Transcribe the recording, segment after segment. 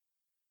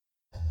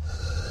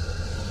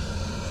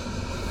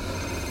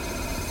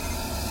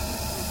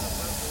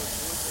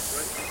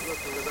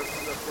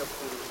The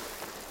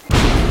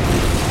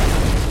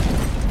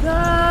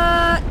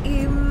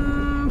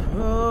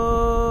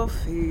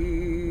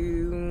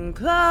Improvisation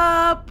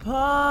Club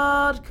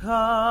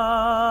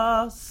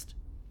Podcast.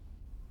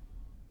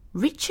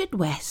 Richard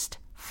West,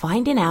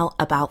 finding out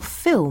about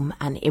film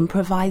and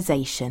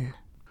improvisation.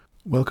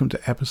 Welcome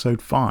to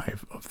episode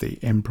 5 of the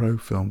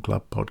Impro Film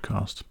Club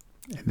podcast.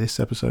 In this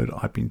episode,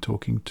 I've been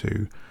talking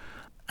to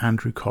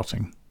Andrew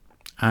Kötting.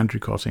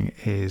 Andrew Kötting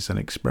is an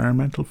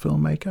experimental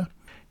filmmaker.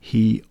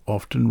 He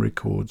often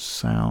records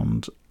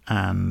sound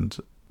and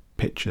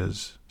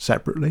pictures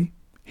separately.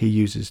 He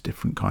uses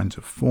different kinds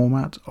of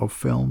format of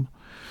film.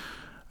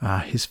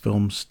 His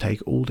films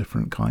take all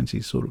different kinds.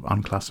 He's sort of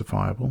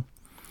unclassifiable.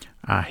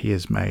 He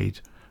has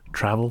made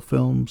travel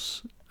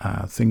films,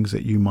 things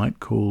that you might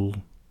call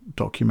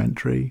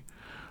documentary,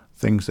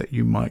 things that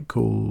you might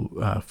call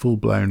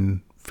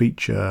full-blown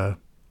feature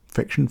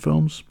fiction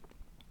films.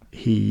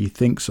 He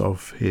thinks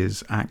of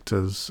his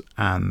actors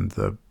and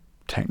the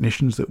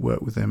technicians that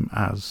work with him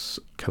as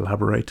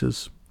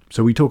collaborators.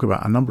 So we talk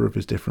about a number of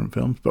his different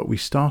films, but we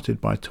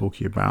started by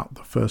talking about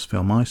the first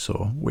film I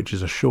saw, which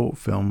is a short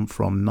film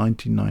from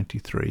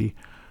 1993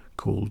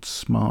 called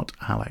Smart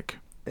Alec.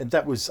 And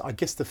that was, I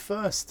guess, the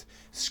first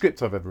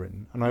script I've ever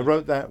written. And I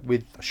wrote that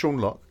with Sean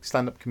Locke,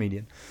 stand-up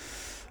comedian,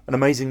 an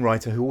amazing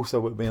writer who also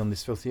worked with me on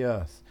This Filthy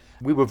Earth.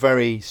 We were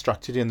very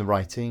structured in the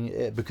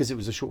writing. Because it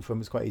was a short film,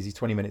 it was quite easy,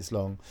 20 minutes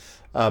long,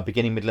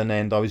 beginning, middle and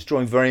end. I was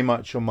drawing very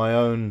much on my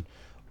own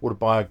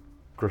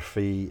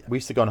autobiography. We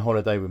used to go on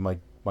holiday with my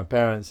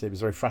parents. It was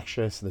very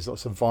fractious, and there's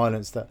lots of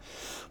violence that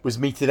was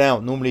meted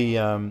out normally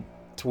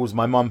towards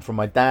my mum from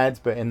my dad,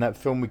 but in that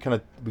film we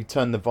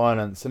turned the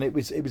violence, and it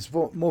was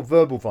more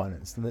verbal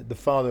violence, and the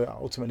father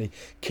ultimately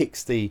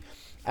kicks the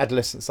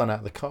adolescent son out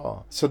of the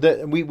car. So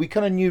that we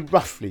kind of knew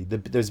roughly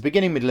there's a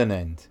beginning, middle and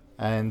end.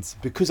 And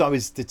because I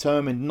was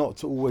determined not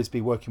to always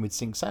be working with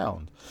sync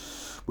sound,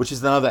 which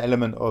is another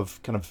element of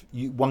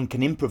one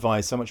can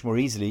improvise so much more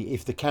easily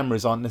if the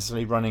cameras aren't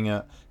necessarily running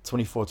at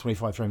 24,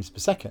 25 frames per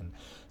second.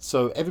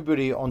 So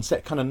everybody on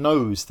set kind of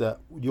knows that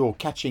you're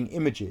catching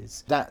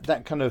images.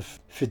 That kind of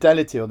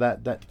fidelity or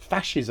that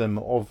fascism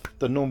of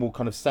the normal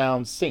kind of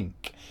sound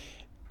sync,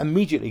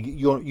 immediately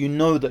you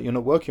know that you're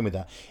not working with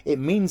that. It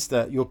means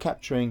that you're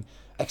capturing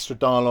extra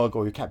dialogue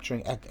or you're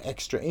capturing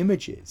extra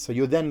images. So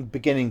you're then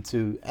beginning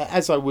to,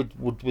 as I would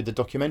with the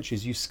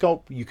documentaries, you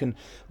sculpt, you can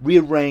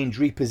rearrange,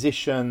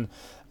 reposition,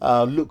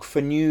 look for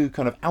new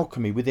kind of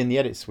alchemy within the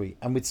edit suite.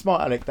 And with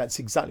Smart Alec, that's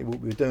exactly what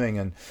we were doing.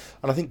 And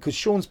I think because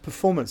Sean's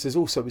performance is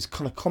also, it's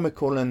kind of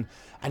comical and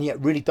yet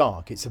really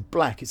dark. It's a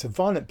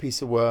violent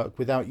piece of work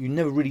you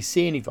never really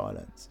see any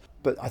violence.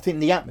 But I think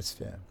the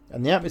atmosphere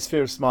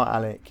of Smart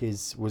Alec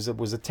was a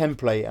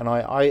template, and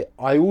I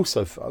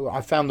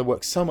found the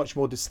work so much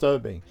more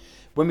disturbing.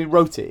 When we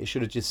wrote it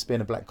should have just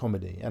been a black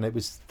comedy, and it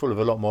was full of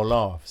a lot more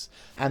laughs.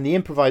 And the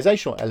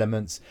improvisational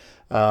elements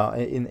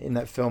in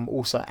that film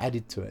also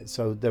added to it.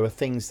 So there were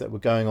things that were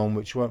going on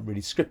which weren't really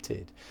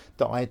scripted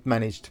that I had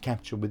managed to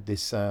capture with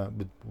this,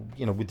 with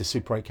the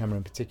Super 8 camera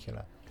in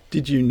particular.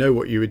 Did you know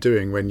what you were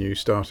doing when you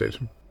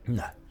started?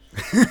 No,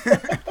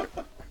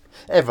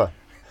 ever.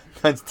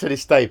 And to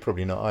this day,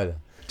 probably not either.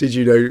 Did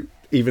you know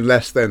even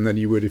less then than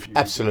you would if you...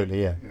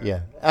 Absolutely,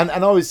 yeah. And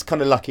I was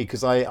kind of lucky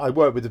because I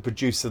worked with a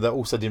producer that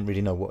also didn't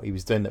really know what he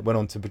was doing, that went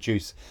on to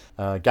produce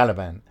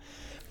Gallivant.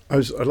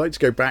 I'd like to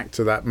go back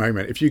to that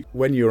moment.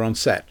 When you were on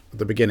set at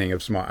the beginning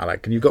of Smart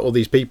Alec, and you've got all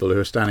these people who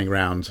are standing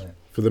around,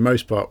 for the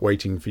most part,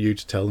 waiting for you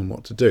to tell them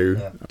what to do.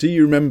 Yeah. Do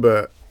you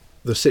remember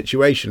the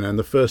situation and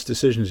the first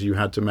decisions you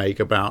had to make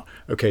about,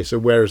 okay, so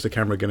where is the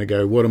camera going to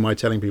go? What am I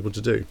telling people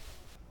to do?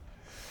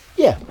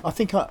 Yeah, I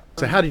think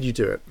So how did you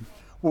do it?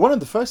 Well, one of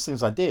the first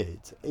things I did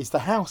is the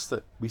house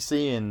that we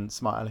see in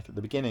Smart Alec at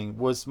the beginning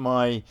was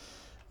my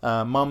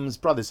mum's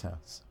brother's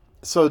house.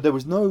 So there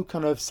was no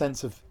kind of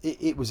sense of...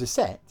 It was a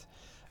set,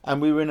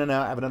 and we were in and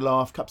out having a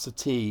laugh, cups of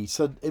tea.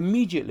 So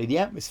immediately the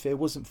atmosphere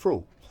wasn't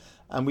full,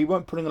 and we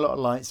weren't putting a lot of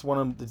lights. One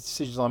of the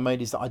decisions I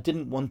made is that I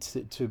didn't want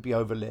it to be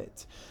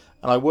overlit.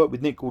 And I worked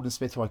with Nick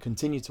Gordon-Smith, who I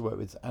continue to work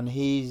with, and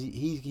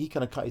he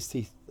kind of cut his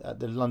teeth at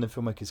the London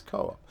Filmmakers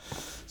Co-op.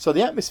 So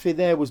the atmosphere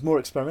there was more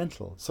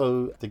experimental.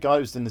 So the guy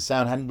who was doing the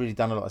sound hadn't really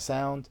done a lot of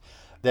sound.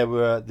 There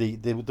were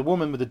the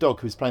woman with the dog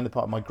who was playing the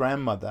part of my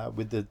grandmother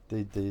with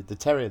the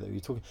terrier that you were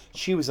talking.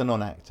 She was a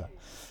non-actor.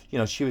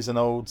 She was an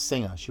old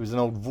singer. She was an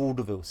old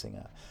vaudeville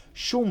singer.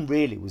 Sean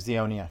really was the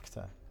only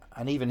actor,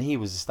 and even he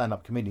was a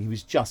stand-up comedian. He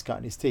was just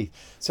cutting his teeth.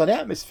 So the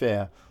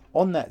atmosphere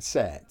on that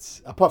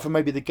set, apart from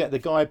maybe the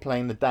guy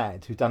playing the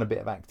dad, who'd done a bit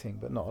of acting,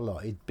 but not a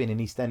lot, he'd been in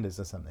EastEnders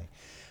or something,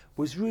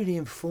 was really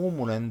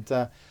informal. And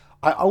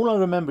all I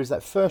remember is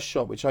that first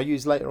shot, which I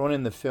used later on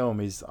in the film,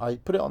 is I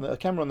put it on the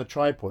camera on the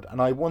tripod,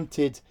 and I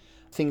wanted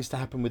things to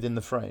happen within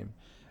the frame.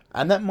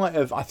 And that might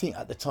have, I think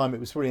at the time, it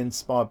was really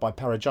inspired by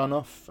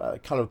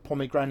Parajanov, Colour of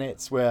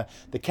Pomegranates, where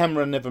the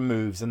camera never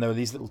moves and there were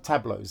these little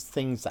tableaus,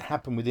 things that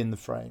happen within the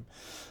frame.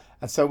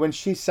 And so when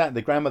she sat,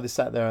 the grandmother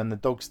sat there and the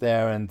dog's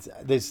there, and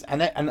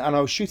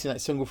I was shooting that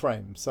single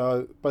frame.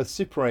 So both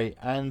Super 8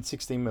 and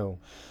 16mm.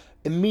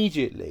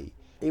 Immediately,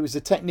 it was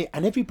a technique,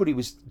 and everybody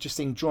was just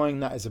enjoying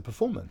that as a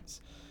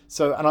performance.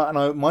 So,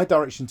 my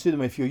direction to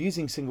them, if you're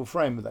using single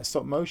frame with that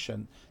stop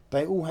motion,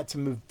 they all had to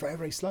move very,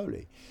 very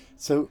slowly.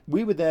 So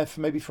we were there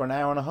for an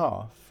hour and a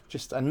half.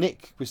 And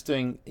Nick was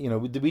doing,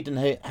 we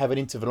didn't have an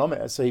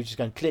intervalometer, so he was just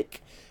going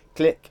click,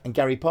 click, and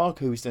Gary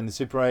Parker, who was doing the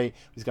Super 8,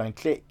 was going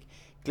click,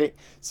 click.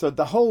 So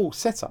the whole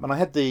setup, and I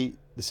had the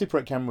Super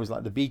 8 camera was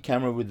like the B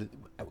camera with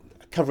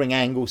covering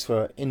angles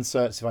for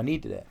inserts if I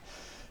needed it.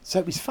 So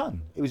it was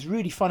fun. It was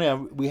really funny.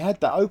 We had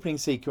that opening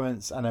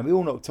sequence, and then we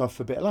all knocked off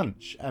for a bit of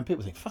lunch. And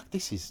people think, "Fuck,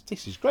 this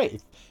is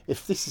great.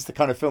 If this is the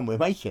kind of film we're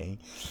making."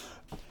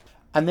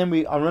 And then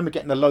I remember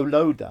getting the low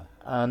loader,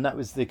 and that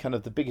was the kind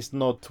of the biggest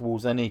nod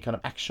towards any kind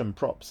of action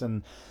props.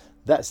 And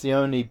that's the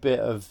only bit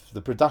of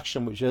the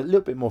production which is a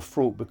little bit more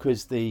fraught,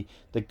 because the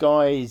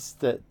guys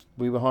that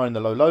we were hiring the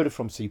low loader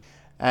from,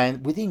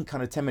 and within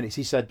kind of 10 minutes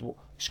he said, well,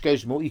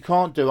 excuse me, what you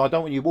can't do, I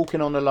don't want you walking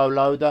on the low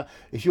loader.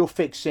 If you're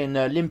fixing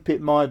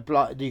limpet my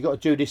blood, you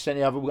got to do this and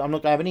the other. I'm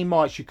not going to have any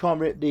mics. You can't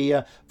rip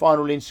the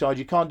vinyl inside.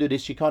 You can't do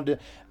this. You can't do.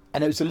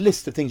 And it was a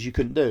list of things you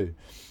couldn't do.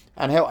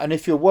 And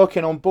if you're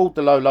working on board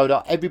the low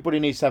loader, everybody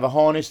needs to have a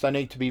harness. They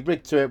need to be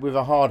rigged to it with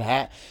a hard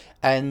hat.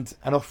 And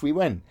off we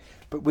went.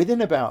 But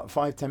within about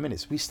 5-10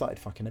 minutes, we started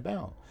fucking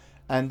about.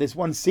 And there's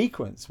one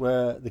sequence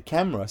where the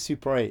camera,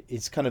 Super 8,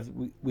 is kind of,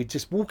 we're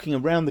just walking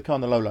around the car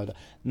on the low loader,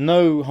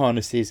 no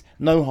harnesses,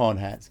 no hard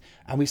hats,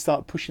 and we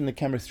start pushing the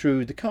camera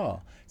through the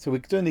car. So we're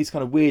doing these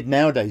kind of weird,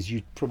 nowadays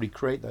you'd probably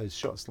create those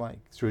shots like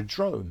through a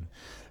drone,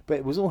 but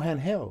it was all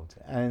handheld,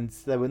 and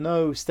there were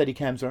no steady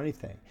cams or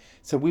anything.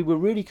 So we were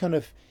really kind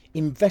of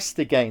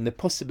investigating the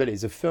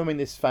possibilities of filming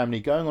this family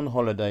going on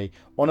holiday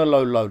on a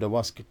low loader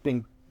whilst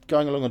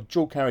going along a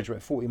dual carriageway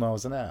at 40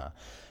 miles an hour,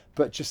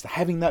 but just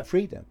having that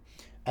freedom.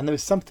 And there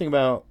was something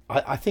about,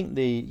 I think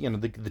the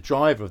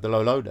driver of the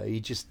low loader, he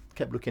just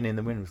kept looking in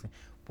the window and saying,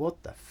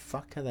 what the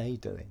fuck are they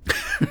doing?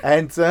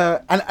 and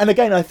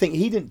again, I think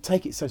he didn't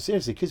take it so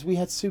seriously because we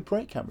had Super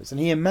 8 cameras, and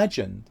he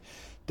imagined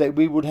that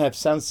we would have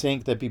sound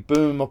sync, there'd be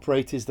boom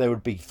operators, there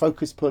would be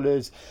focus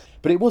pullers,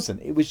 but it wasn't.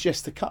 It was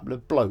just a couple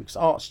of blokes,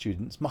 art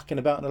students, mucking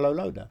about in a low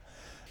loader.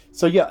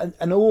 So yeah,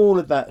 and all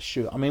of that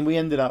shoot, I mean, we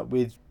ended up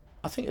with,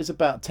 I think it was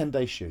about a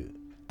 10-day shoot,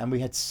 and we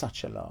had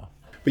such a laugh.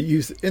 But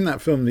in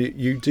that film,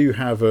 you do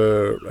have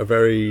a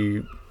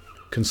very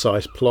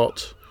concise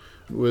plot.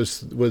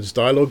 Was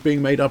dialogue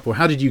being made up, or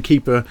how did you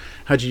keep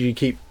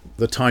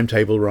the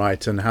timetable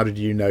right, and how did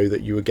you know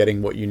that you were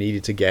getting what you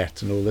needed to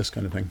get, and all this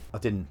kind of thing? I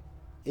didn't.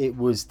 It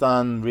was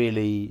done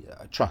really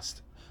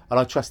trust, and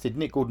I trusted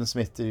Nick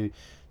Gordon-Smith to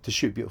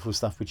shoot beautiful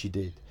stuff, which he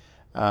did,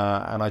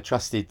 and I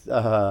trusted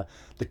the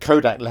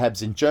Kodak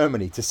labs in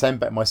Germany to send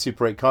back my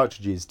Super 8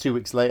 cartridges 2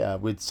 weeks later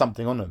with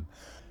something on them.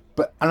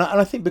 But and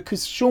I think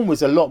because Sean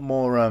was a lot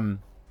more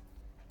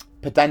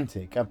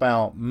pedantic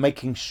about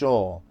making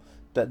sure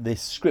that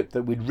this script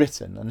that we'd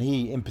written, and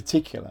he in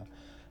particular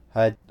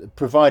had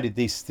provided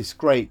this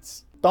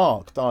great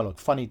dark dialogue,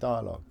 funny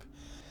dialogue.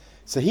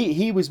 So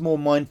he was more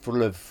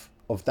mindful of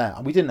that.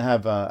 And we didn't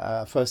have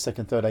a first,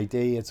 second, third AD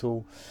at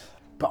all.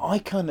 But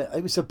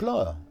it was a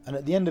blur. And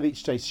at the end of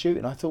each day's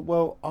shooting, I thought,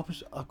 well,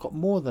 I've got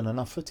more than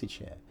enough footage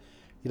here.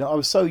 I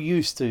was so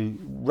used to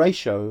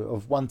ratio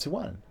of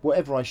 1-to-1.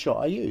 Whatever I shot,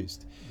 I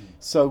used.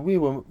 So we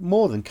were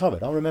more than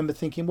covered. I remember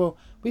thinking, well,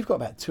 we've got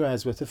about 2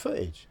 hours worth of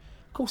footage.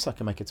 Of course I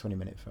can make a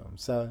 20-minute film.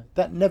 So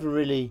that never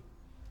really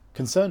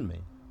concerned me.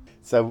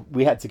 So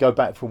we had to go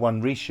back for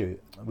one reshoot,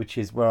 which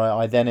is where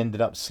I then ended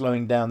up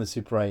slowing down the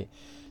Super 8.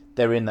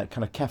 They're in that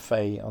kind of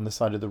cafe on the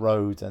side of the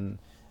road, and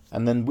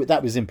then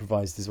that was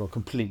improvised as well,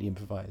 completely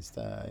improvised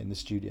in the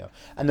studio.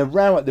 And the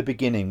row at the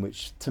beginning,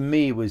 which to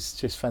me was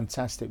just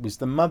fantastic, was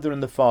the mother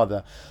and the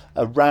father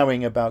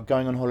rowing about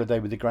going on holiday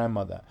with the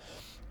grandmother.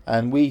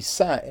 And we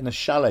sat in a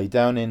chalet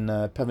down in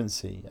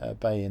Pevensey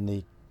Bay in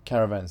the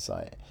caravan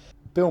site.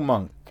 Bill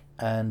Monk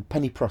and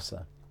Penny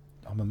Prosser.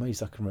 I'm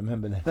amazed I can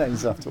remember their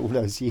names after all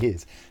those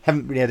years.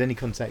 Haven't really had any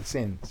contact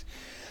since.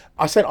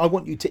 I said, I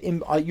want you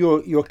to,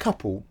 you're a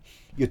couple,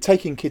 you're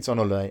taking kids on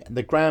holiday, and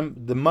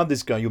the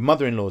mother's going, your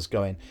mother-in-law's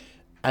going,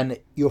 and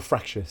you're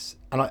fractious.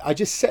 And I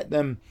just set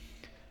them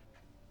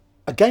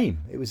a game.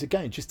 It was a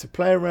game just to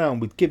play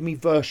around with, give me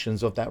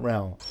versions of that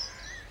row.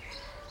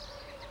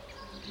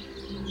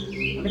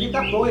 I mean, if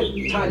that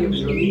boy tied up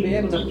his room, he'd be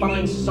able to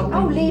find something.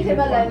 Oh, leave him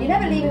alone. You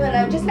never leave him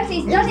alone. Just let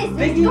he's done it.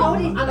 Big enough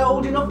and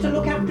old enough to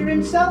look after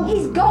himself.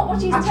 He's got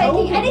what he's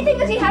taking. Anything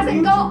that he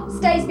hasn't got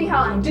stays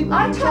behind.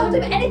 I told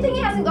him anything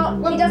he hasn't got,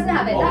 he doesn't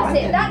have it. That's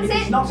it. That's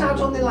it. It's not out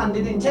on the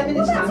landing in 10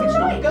 minutes time. That's It's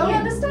all right. not going. He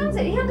understands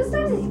it. He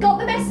understands it. He's got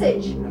the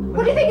message.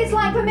 What do you think it's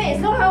like for me?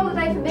 It's not a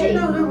holiday for me. Do you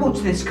know how much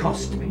this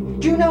cost me?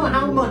 Do you know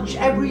how much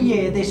every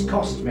year this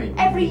cost me?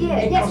 Every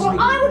year? Yes, well,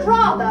 I would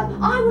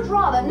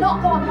rather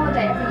not go on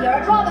holiday every year.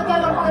 I'd rather go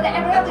on holiday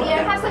every other year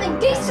and have something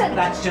decent.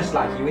 That's just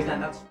like you,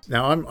 isn't it?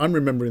 Now, I'm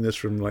remembering this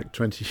from like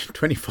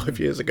 25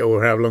 years ago,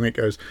 or how long it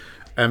goes.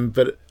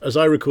 But as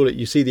I recall it,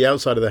 you see the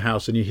outside of the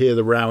house and you hear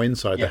the row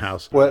inside the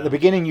house. Well, at the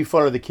beginning, you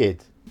follow the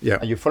kid. Yeah.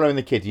 And you're following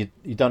the kid.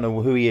 You don't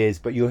know who he is,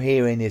 but you're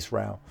hearing this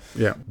row.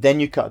 Yeah. Then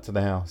you cut to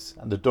the house,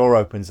 and the door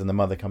opens, and the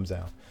mother comes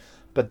out.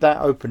 But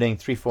that opening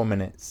 3-4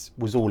 minutes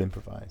was all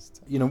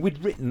improvised.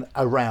 We'd written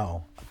a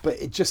row,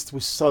 but it just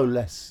was so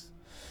less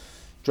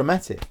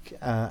dramatic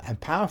and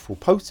powerful,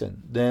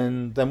 potent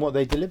than what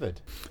they delivered.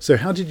 So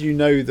how did you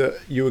know that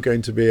you were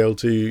going to be able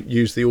to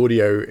use the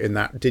audio in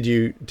that? Did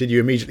you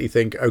immediately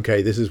think,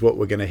 okay, this is what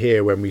we're going to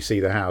hear when we see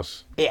the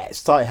house? Yeah, it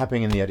started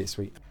happening in the edit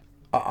suite.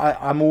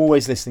 I'm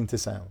always listening to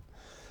sound.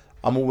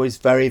 I'm always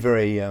very,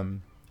 very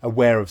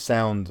aware of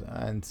sound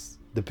and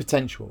the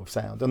potential of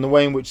sound and the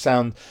way in which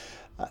sound,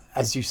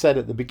 as you said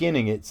at the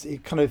beginning,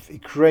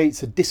 it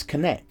creates a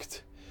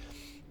disconnect.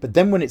 But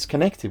then when it's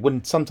connected,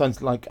 when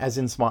sometimes, like as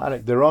in Smart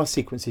Alec, there are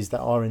sequences that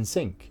are in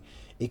sync,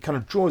 it kind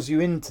of draws you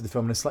into the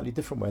film in a slightly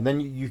different way. And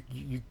then you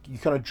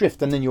kind of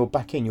drift, and then you're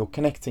back in. You're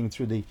connecting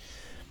through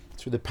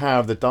the power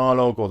of the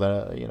dialogue or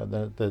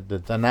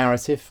the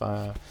narrative,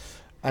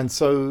 and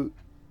so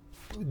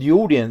the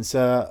audience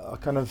are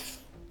kind of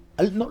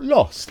not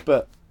lost,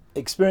 but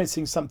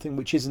experiencing something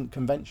which isn't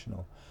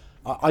conventional.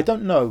 I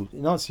don't know,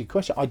 in answer to your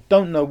question, I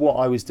don't know what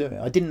I was doing.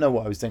 I didn't know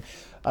what I was doing,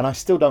 and I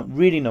still don't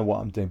really know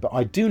what I'm doing, but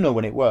I do know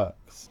when it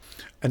works.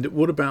 And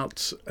what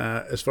about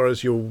as far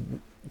as you're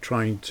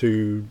trying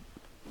to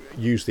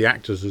use the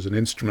actors as an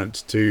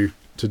instrument to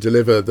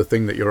deliver the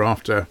thing that you're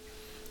after?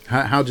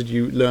 How did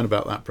you learn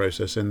about that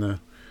process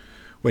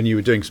when you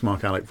were doing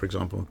Smart Alec, for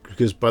example?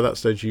 Because by that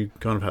stage you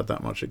kind of had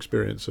that much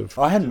experience of...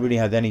 I hadn't really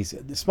had any...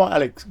 Smart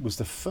Alec was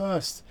the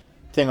first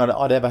thing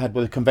I'd ever had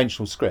with a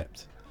conventional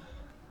script.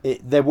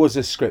 There was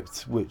a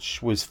script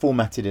which was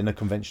formatted in a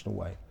conventional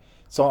way.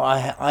 So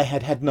I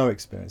had no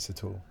experience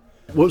at all.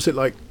 What was it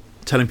like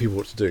telling people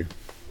what to do?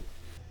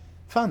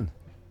 Fun,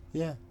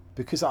 yeah.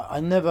 Because I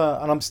never...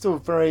 And I'm still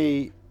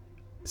very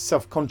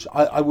self-conscious.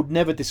 I would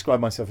never describe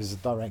myself as a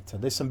director.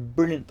 There's some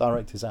brilliant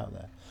directors out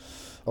there,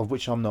 of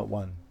which I'm not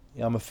one.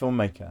 I'm a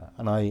filmmaker,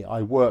 and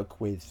I work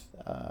with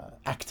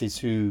actors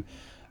who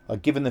are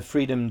given the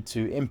freedom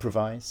to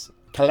improvise,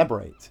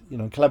 collaborate.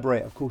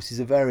 Collaborate, of course, is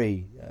a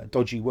very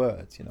dodgy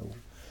word.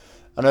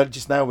 And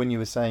just now when you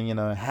were saying,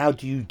 how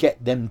do you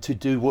get them to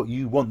do what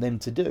you want them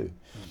to do?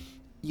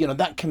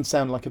 That can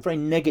sound like a very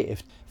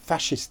negative,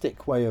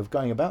 fascistic way of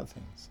going about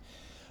things.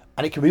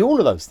 And it can be all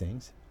of those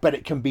things, but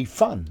it can be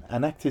fun,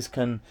 and actors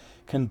can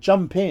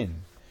jump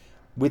in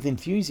with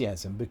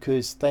enthusiasm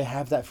because they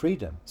have that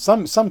freedom.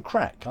 Some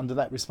crack under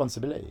that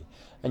responsibility,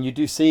 and you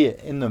do see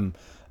it in them.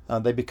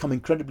 They become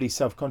incredibly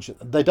self-conscious.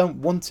 They don't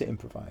want to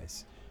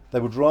improvise. They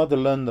would rather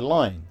learn the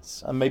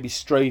lines and maybe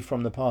stray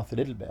from the path a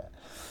little bit.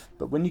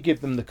 But when you give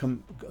them the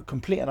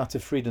complete and utter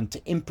freedom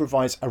to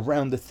improvise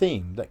around the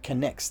theme that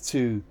connects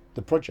to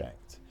the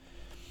project,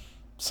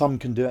 some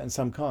can do it and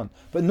some can't.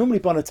 But normally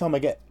by the time I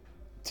get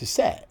to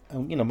set,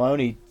 and my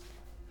only,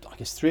 I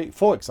guess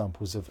 3-4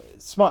 examples of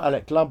Smart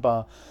Alec,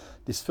 Club,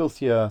 This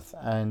Filthy Earth,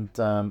 and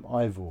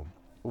Ivul.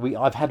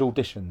 I've had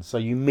auditions, so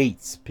you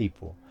meet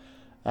people,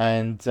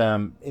 and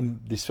in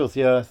This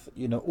Filthy Earth,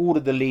 all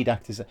of the lead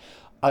actors,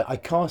 I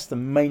cast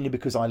them mainly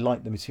because I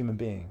like them as human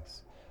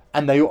beings,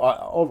 and they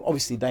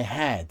obviously they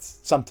had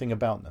something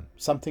about them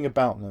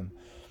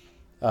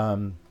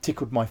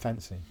tickled my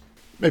fancy.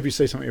 Maybe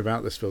say something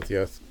about This Filthy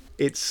Earth.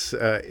 It's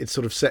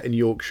sort of set in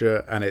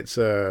Yorkshire, and it's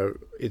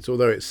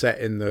although it's set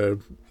in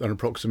an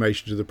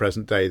approximation to the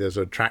present day, there's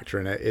a tractor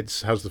in it.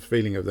 It has the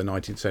feeling of the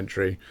 19th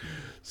century.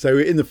 So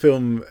in the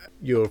film,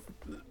 you're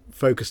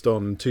focused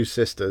on two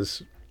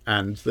sisters,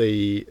 and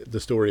the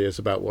story is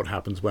about what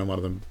happens when one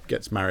of them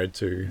gets married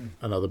to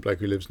another bloke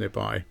who lives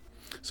nearby.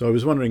 So I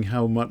was wondering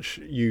how much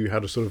you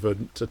had a sort of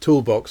a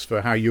toolbox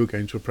for how you were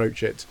going to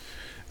approach it,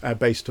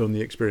 based on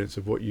the experience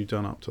of what you'd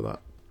done up to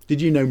that.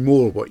 Did you know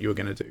more what you were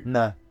going to do?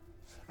 No.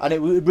 And it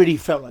really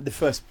felt like the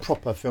first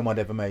proper film I'd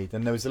ever made,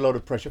 and there was a lot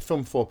of pressure.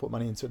 Film 4 put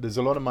money into it. There's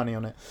a lot of money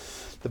on it.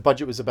 The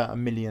budget was about $1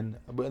 million.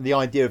 The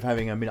idea of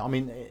having $1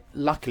 million,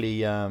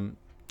 luckily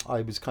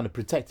I was kind of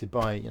protected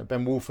by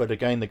Ben Wolford,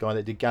 again the guy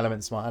that did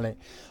Gallivant, Smart Alec.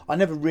 I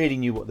never really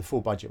knew what the full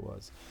budget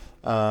was,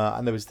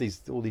 and there was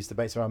all these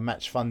debates around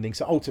match funding.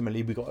 So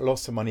ultimately we got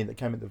lots of money that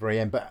came at the very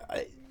end.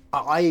 But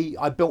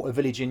I built a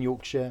village in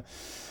Yorkshire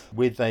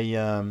with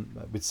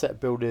set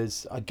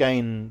builders,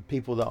 again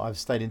people that I've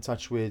stayed in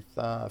touch with,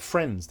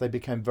 friends. They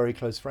became very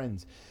close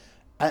friends,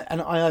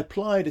 and I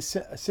applied a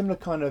similar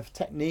kind of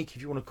technique,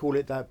 if you want to call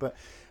it that. But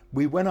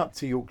we went up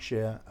to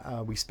Yorkshire.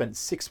 We spent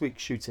 6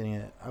 weeks shooting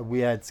it. We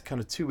had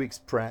kind of 2 weeks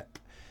prep,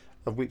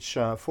 of which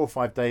 4 or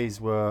 5 days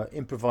were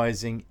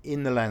improvising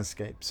in the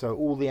landscape. So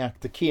all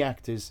the key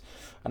actors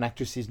and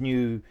actresses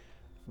knew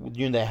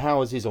their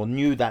houses or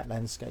knew that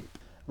landscape.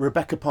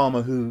 Rebecca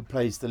Palmer, who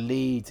plays the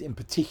lead in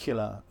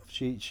particular,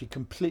 she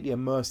completely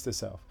immersed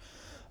herself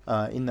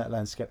in that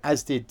landscape,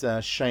 as did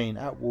Shane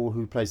Atwell,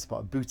 who plays the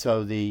part of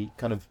Buto, the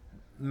kind of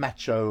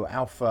macho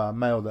alpha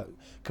male that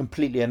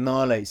completely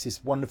annihilates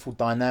this wonderful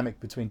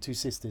dynamic between two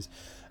sisters.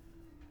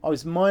 I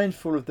was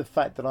mindful of the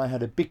fact that I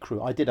had a big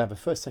crew. I did have a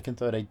first, second,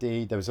 third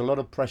AD. There was a lot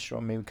of pressure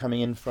on me coming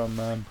in from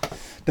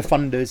the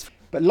funders.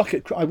 But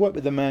I worked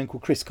with a man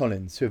called Chris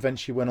Collins, who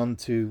eventually went on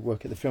to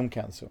work at the Film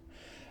Council.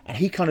 And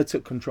he kind of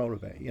took control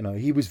of it. You know,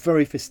 he was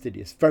very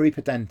fastidious, very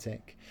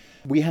pedantic.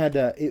 We had,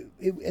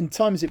 in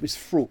times it was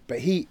fraught, but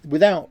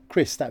without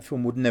Chris, that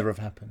film would never have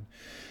happened.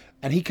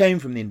 And he came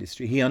from the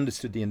industry. He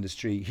understood the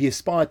industry. He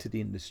aspired to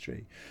the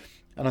industry.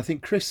 And I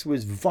think Chris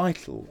was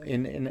vital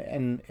in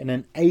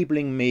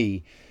enabling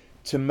me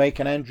to make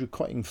an Andrew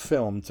Kötting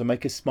film, to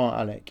make a Smart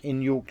Alec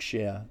in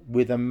Yorkshire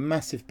with a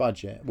massive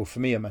budget, well, for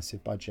me, a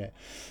massive budget,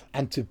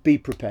 and to be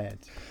prepared.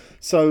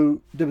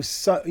 So there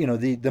was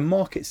the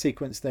market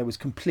sequence there was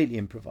completely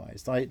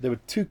improvised. There were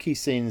 2 key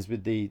scenes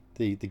with the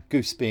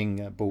goose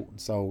being bought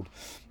and sold,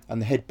 and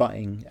the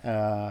headbutting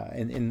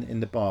in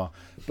the bar.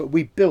 But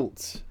we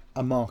built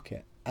a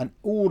market, and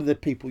all of the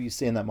people you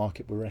see in that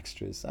market were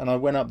extras. And I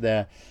went up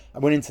there, I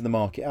went into the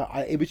market.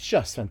 It was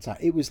just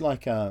fantastic. It was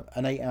like an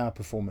 8-hour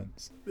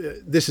performance.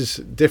 This is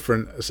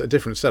different. It's a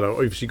different setup.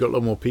 Obviously, you've got a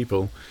lot more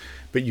people,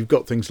 but you've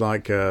got things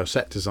like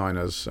set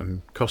designers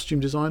and costume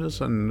designers,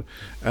 and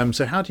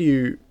so how do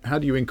you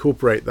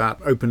incorporate that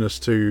openness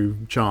to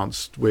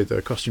chance with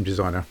a costume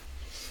designer?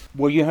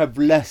 Well, you have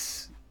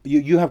less.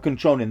 You have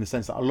control in the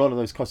sense that a lot of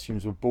those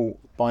costumes were bought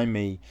by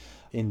me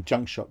in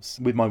junk shops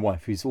with my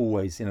wife, who's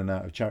always in and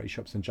out of charity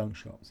shops and junk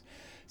shops.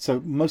 So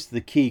most of the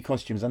key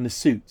costumes and the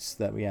suits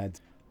that we had,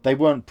 they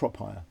weren't prop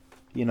hire.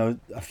 You know,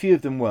 a few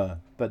of them were,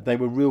 but they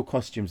were real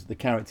costumes that the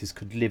characters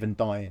could live and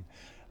die in.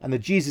 And the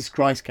Jesus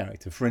Christ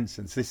character, for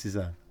instance, this is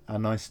a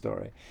nice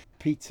story.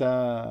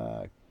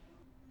 Hugo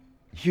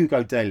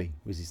Daly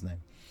was his name.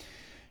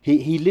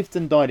 He lived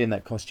and died in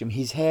that costume.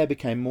 His hair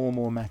became more and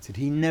more matted.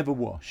 He never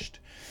washed.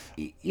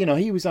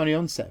 He was only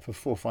on set for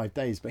 4 or 5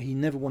 days, but he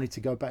never wanted to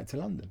go back to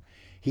London.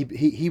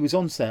 He was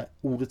on set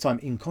all the time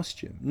in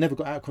costume. Never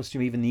got out of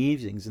costume even in the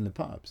evenings in the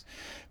pubs,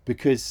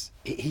 because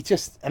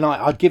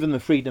I'd given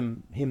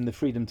him the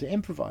freedom to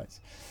improvise.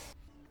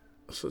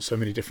 So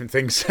many different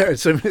things.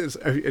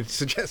 It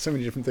suggests so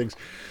many different things.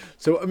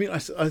 So I mean,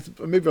 I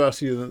maybe I'll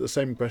ask you the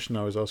same question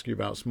I was asking you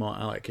about Smart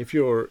Alec. If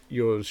you're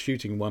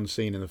shooting one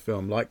scene in the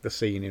film, like the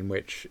scene in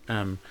which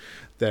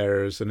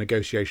there's a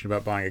negotiation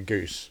about buying a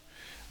goose,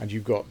 and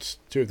you've got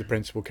 2 of the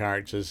principal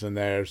characters, and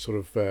they're sort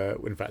of,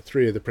 in fact,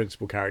 3 of the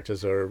principal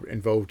characters are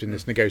involved in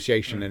this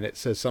negotiation, and it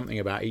says something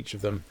about each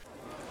of them.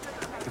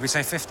 Did we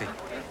say 50?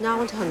 No, I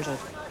want 100.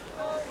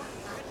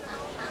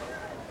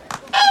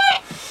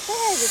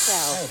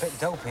 Oh, a bit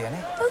dopey, isn't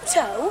it?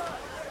 Photo?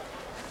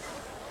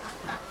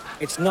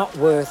 It's not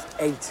worth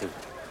 80.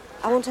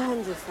 I want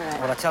 100 for it.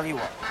 Well, I'll tell you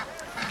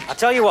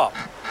what.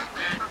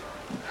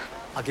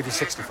 I'll give you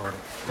 60 for it.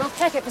 I'll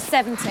take it for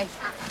 70.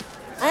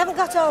 I haven't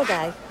got all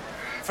day.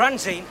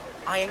 Francine,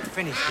 I ain't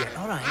finished yet,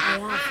 all right? I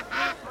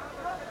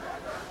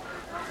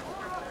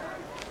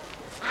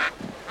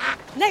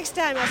have. Next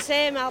time I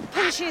see him, I'll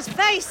punch his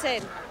face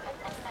in.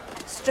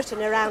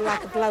 Strutting around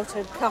like a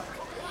bloated cock.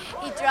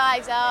 He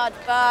drives hard,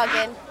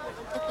 bargain.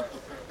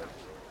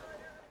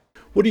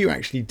 What are you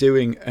actually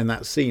doing in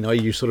that scene? Are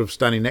you sort of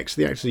standing next to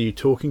the actors? Are you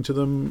talking to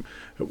them?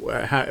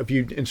 Have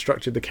you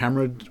instructed the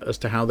camera as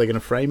to how they're going to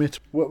frame it?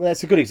 Well,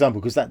 that's a good example,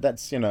 because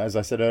that's as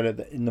I said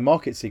earlier, in the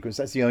market sequence,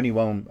 that's the only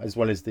one, as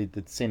well as the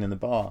scene in the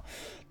bar,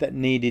 that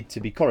needed to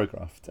be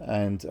choreographed.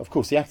 And of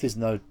course, the actors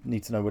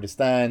need to know where to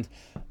stand.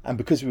 And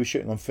because we were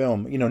shooting on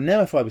film,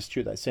 now if I was to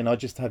shoot that scene, I'd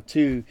just have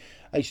 2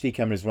 HD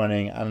cameras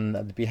running, and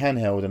it'd be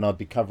handheld, and I'd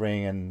be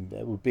covering, and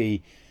it'd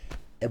be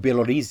a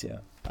lot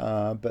easier.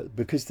 But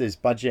because there's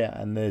budget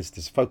and there's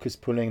this focus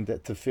pulling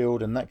to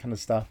field and that kind of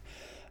stuff,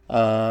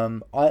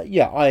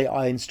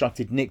 I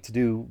instructed Nick to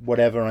do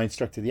whatever. I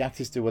instructed the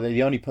actors to do whatever.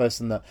 The only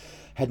person that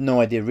had no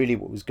idea really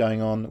what was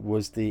going on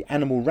was the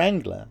animal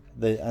wrangler.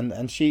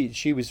 And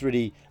she was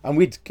really, and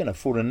we'd kind of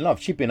fallen in love.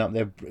 She'd been up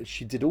there.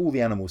 She did all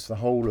the animals for the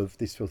whole of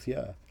This Filthy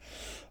Earth.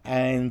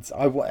 And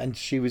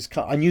she was.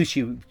 I knew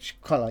she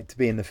kind of liked to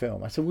be in the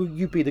film. I said, "Will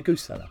you be the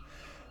goose seller?"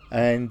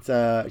 And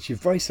she's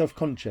very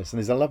self-conscious, and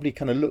there's a lovely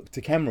kind of look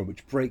to camera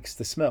which breaks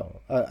the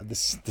smell, the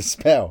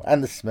spell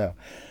and the smell.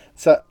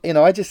 So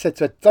I just said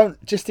to her,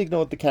 "Don't just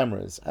ignore the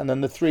cameras." And then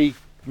the 3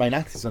 main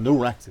actors, and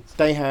all actors,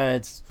 they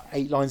had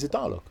 8 lines of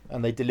dialogue,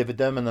 and they delivered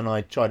them. And then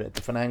I tried it at a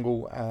different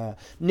angle.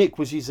 Nick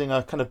was using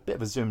a kind of bit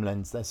of a zoom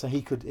lens there, so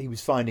he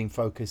was finding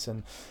focus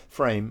and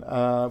frame,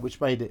 which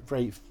made it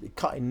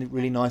cut in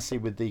really nicely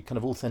with the kind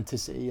of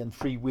authenticity and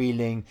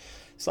freewheeling,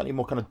 slightly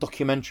more kind of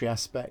documentary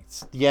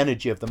aspects, the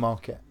energy of the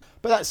market.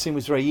 But that scene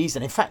was very easy.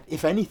 And in fact,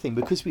 if anything,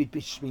 because we'd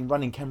been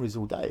running cameras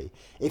all day,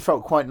 it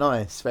felt quite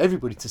nice for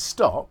everybody to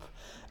stop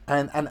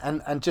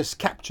and just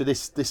capture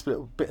this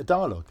little bit of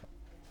dialogue.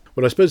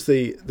 Well, I suppose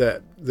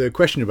the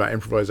question about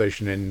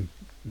improvisation in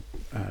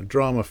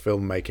drama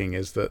filmmaking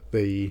is that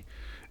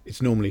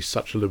it's normally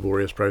such a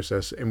laborious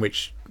process in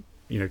which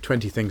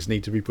 20 things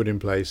need to be put in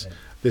place.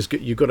 Yeah.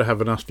 You've got to have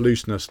enough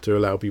looseness to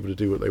allow people to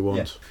do what they want,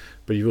 yes.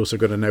 But you've also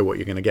got to know what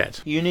you're going to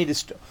get. You need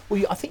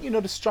I think you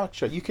know the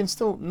structure. You can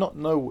still not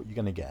know what you're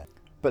going to get,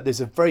 but there's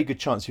a very good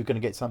chance you're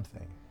going to get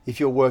something. If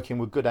you're working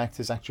with good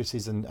actors,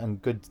 actresses, and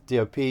good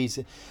DOPs,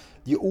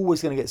 you're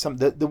always going to get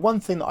something. The one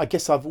thing that I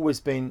guess I've always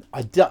been,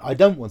 I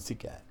don't want to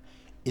get,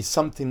 is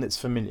something that's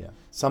familiar,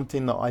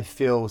 something that I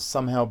feel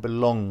somehow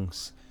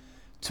belongs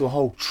to a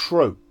whole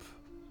trope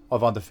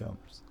of other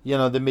films. You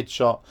know, the mid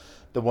shot,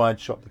 the wide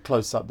shot, the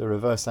close up, the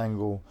reverse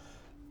angle.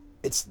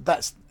 It's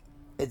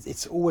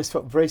always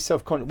felt very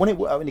self-conscious.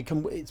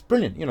 It's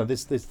brilliant. You know,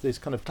 there's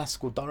kind of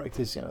classical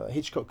directors. You know,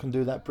 Hitchcock can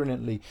do that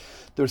brilliantly.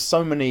 There are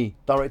so many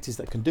directors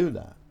that can do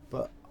that.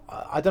 But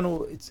I don't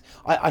know.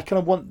 I kind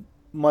of want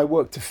my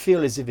work to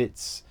feel as if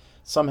it's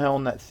somehow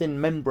on that thin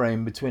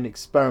membrane between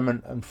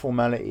experiment and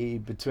formality,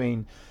 between,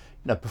 you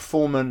know,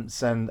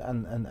 performance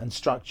and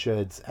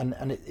structured, and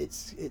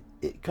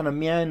it kind of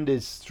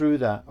meanders through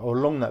that, or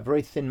along that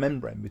very thin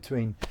membrane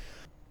between.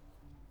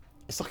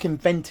 It's like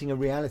inventing a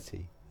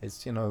reality.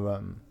 It's, you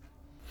know.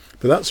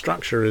 But that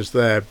structure is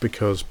there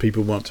because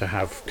people want to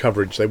have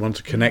coverage. They want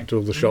to connect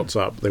all the shots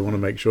up. They want to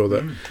make sure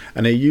that.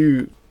 And are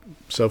you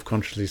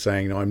self-consciously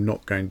saying, "No, I'm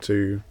not going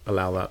to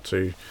allow that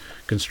to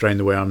constrain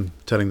the way I'm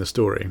telling the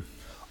story"?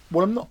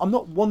 Well, I'm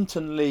not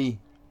wantonly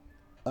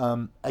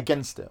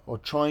against it or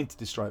trying to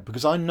destroy it,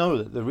 because I know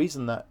that the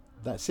reason that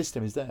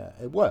system is there,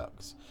 it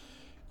works.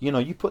 You know,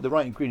 you put the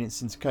right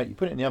ingredients into cake, you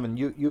put it in the oven,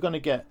 you're going to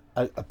get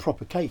a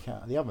proper cake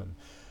out of the oven.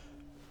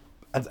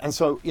 And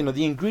so, you know,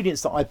 the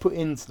ingredients that I put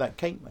into that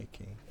cake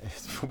making,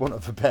 for want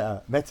of a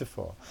better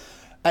metaphor,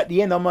 at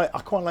the end I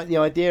quite like the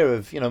idea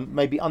of, you know,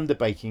 maybe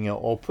underbaking it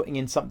or putting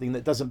in something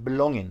that doesn't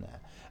belong in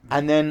there.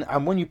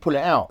 And when you pull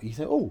it out, you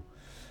think, oh,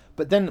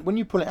 but then when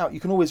you pull it out,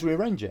 you can always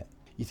rearrange it.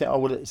 You think, oh,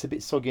 well, it's a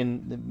bit soggy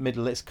in the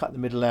middle, let's cut the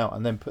middle out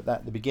and then put that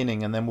at the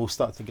beginning, and then we'll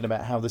start thinking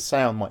about how the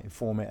sound might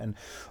inform it. And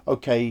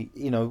okay,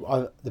 you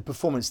know, the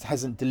performance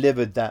hasn't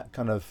delivered that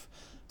kind of,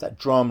 that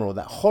drama or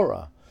that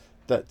horror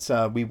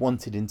that we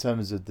wanted in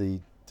terms of the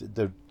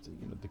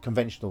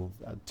conventional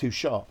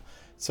two-shot.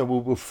 So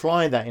we'll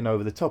fly that in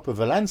over the top of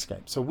a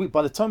landscape. So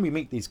by the time we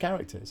meet these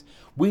characters,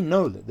 we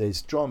know that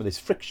there's drama, there's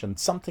friction,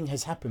 something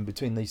has happened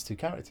between these two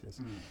characters.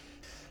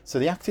 So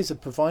the actors are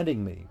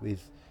providing me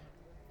with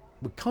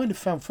kind of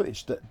found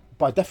footage that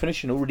by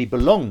definition already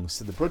belongs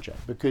to the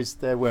project, because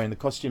they're wearing the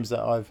costumes that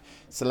I've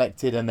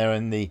selected, and they're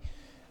in the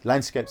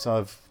landscapes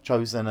I've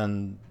chosen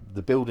and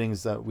the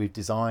buildings that we've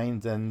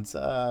designed, and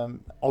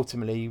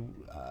ultimately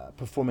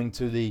performing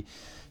to the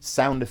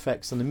sound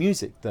effects and the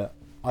music that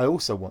I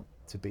also want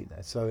to be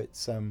there. So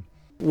it's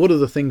what are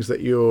the things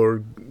that you're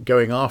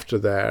going after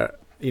there?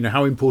 You know,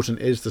 how important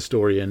is the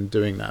story in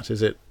doing that?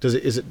 Is it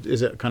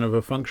kind of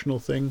a functional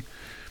thing?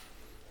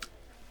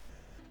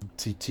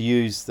 To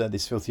use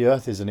this Filthy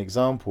Earth as an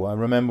example, I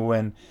remember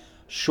when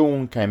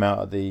Sean came out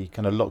of the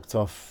kind of locked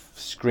off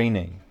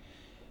screening,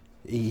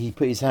 he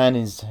put his head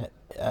in his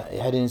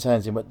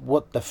hands and went,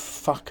 "What the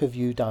fuck have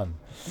you done?"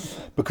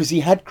 Because he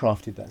had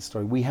crafted that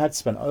story. We had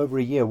spent over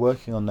a year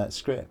working on that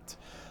script,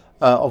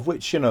 of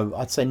which, you know,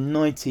 I'd say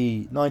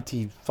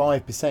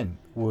 95%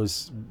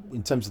 was,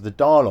 in terms of the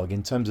dialogue,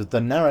 in terms of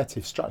the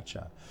narrative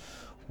structure,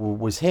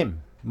 was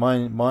him.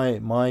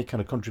 My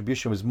kind of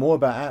contribution was more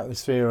about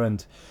atmosphere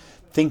and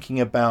thinking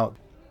about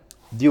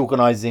the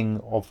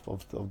organising of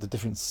the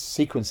different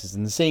sequences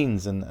and the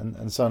scenes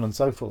and so on and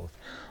so forth.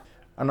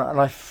 And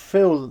I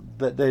feel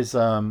that there's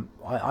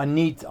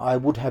I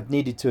would have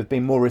needed to have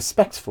been more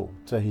respectful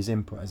to his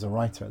input as a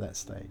writer at that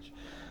stage,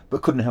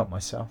 but couldn't help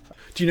myself.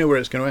 Do you know where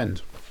it's going to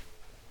end?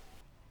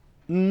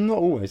 Not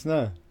always,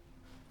 no.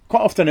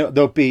 Quite often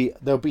there'll be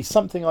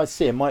something I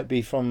see. It might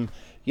be from,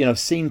 you know,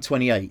 scene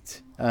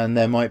 28, and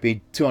there might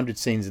be 200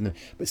 scenes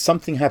but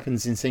something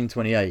happens in scene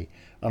 28,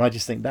 and I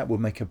just think that would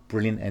make a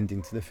brilliant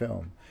ending to the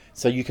film.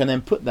 So you can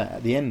then put that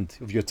at the end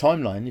of your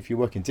timeline if you're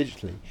working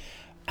digitally,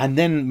 and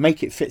then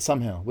make it fit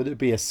somehow, whether it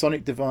be a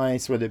sonic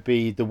device, whether it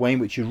be the way in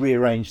which you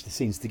rearrange the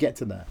scenes to get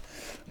to that.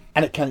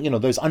 And it can, you know,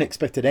 those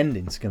unexpected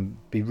endings can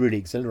be really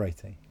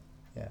exhilarating.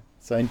 Yeah.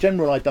 So in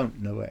general, I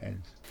don't know where it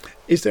ends.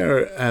 Is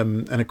there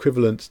an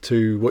equivalent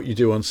to what you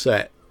do on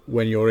set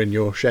when you're in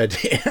your shed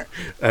here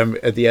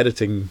at the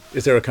editing?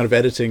 Is there a kind of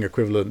editing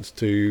equivalent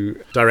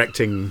to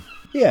directing?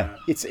 Yeah,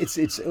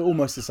 it's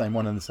almost the same,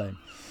 one and the same.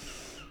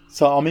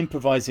 So I'm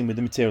improvising with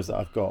the materials that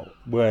I've got,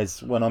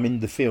 whereas when I'm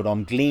in the field,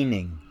 I'm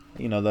gleaning,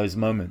 you know, those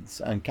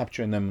moments and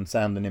capturing them on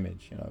sound and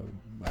image, you know,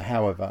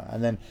 however,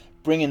 and then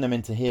bringing them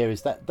into here.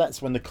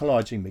 That's when the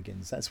collaging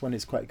begins. That's when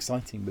it's quite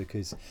exciting,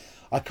 because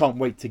I can't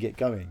wait to get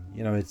going.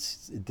 You know,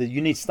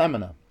 you need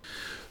stamina.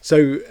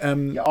 So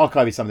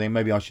archive is something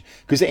maybe I should,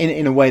 because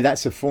in a way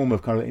that's a form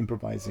of kind of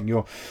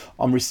improvising.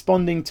 I'm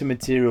responding to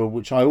material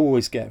which I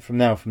always get from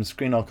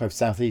Screen Archive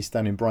Southeast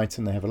down in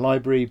Brighton. They have a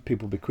library.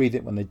 People bequeath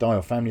it when they die,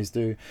 or families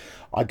do.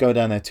 I go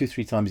down there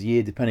 2-3 times a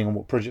year, depending on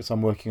what projects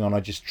I'm working on. I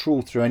just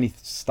trawl through any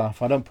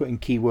stuff. I don't put in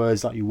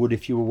keywords like you would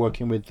if you were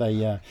working with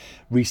a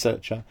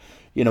researcher.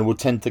 You know, we'll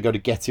tend to go to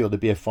Getty or the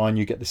BFI, and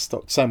you get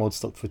the same old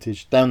stock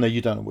footage. Down there,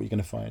 you don't know what you're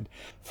going to find.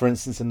 For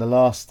instance, in the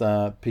last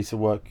piece of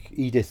work,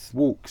 Edith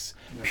Walks,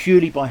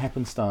 purely by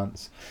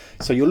happenstance.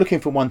 So you're looking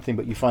for one thing,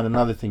 but you find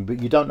another thing,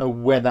 but you don't know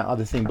where that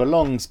other thing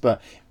belongs.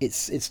 But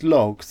it's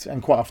logged,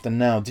 and quite often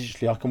now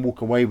digitally, I can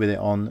walk away with it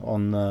on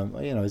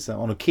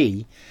a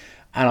key,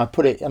 and I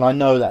put it, and I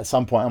know that at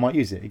some point I might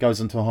use it. It goes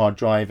onto a hard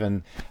drive,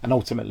 and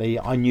ultimately,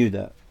 I knew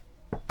that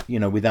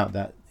without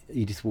that,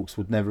 Edith Walks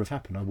would never have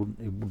happened. It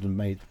wouldn't have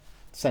made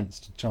sense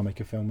to try and make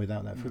a film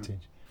without that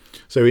footage.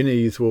 So in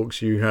Edith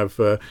Walks, you have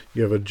a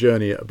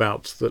journey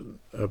about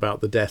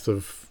the death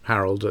of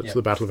Harold at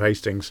the Battle of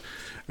Hastings,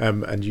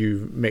 and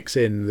you mix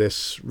in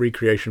this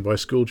recreation by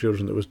school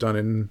children that was done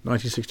in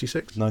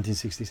 1966.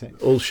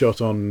 1966. All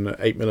shot on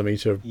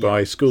 8mm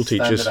by school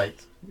teachers. Standard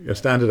 8. Yeah,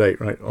 standard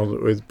 8,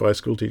 right? By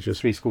school teachers.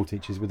 3 school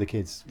teachers with the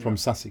kids from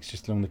Sussex,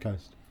 just along the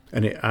coast.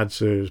 And it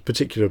adds a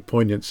particular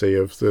poignancy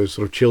of the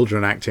sort of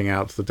children acting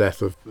out the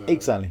death of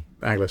exactly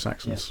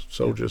Anglo-Saxon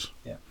soldiers.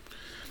 Yeah.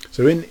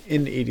 So in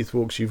Edith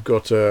Walks, you've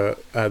got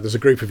there's a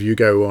group of you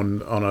go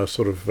on a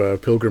sort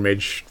of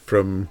pilgrimage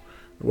from,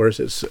 where is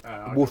it?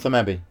 Waltham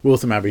Abbey.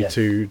 Waltham Abbey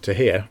to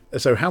here.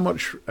 So how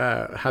much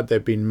had there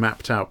been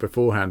mapped out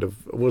beforehand?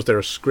 Was there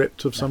a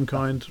script of some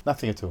kind?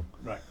 Nothing at all.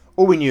 Right.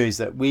 All we knew is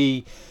that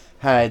we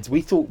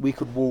thought we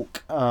could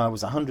walk,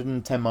 was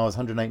 110 miles,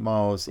 108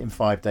 miles in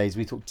 5 days.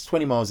 We thought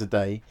 20 miles a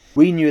day.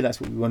 We knew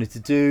that's what we wanted to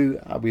do.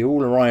 We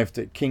all arrived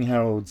at King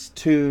Harold's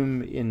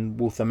tomb in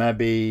Waltham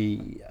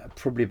Abbey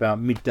probably about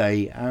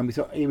midday, and we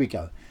thought, here we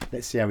go.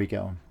 Let's see how we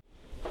get on.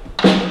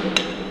 Did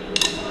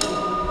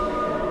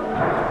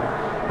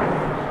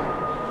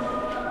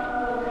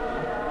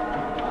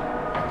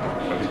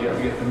you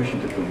ever get permission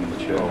to film in the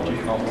church? You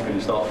can't walk in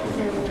and start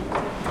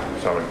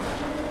filming. Sorry.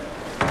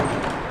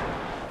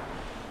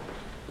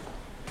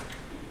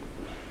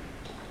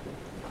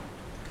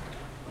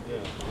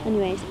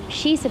 Anyways,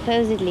 she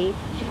supposedly,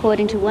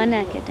 according to one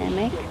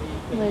academic,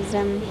 was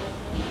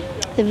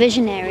the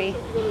visionary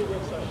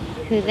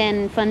who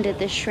then funded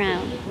the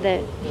shrine.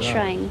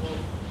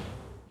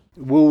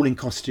 We're all in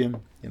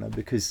costume,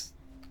 because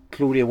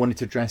Claudia wanted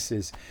to dress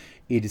as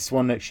Edith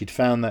Swanwick. She'd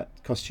found that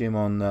costume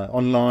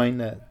online.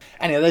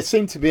 Anyway, there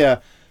seemed to be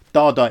a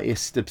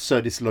Dadaist,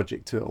 absurdist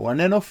logic to it all. And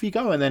then off you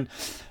go. And then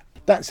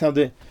that's how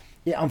it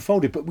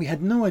unfolded. But we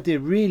had no idea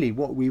really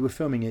what we were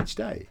filming each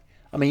day.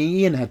 I mean,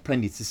 Ian had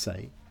plenty to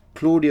say.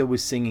 Claudia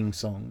was singing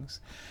songs.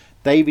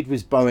 David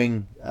was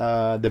bowing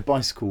the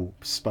bicycle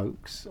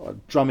spokes,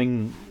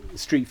 drumming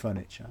street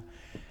furniture.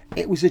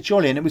 It was a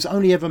jolly, and it was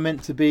only ever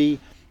meant to be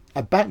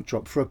a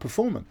backdrop for a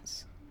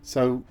performance.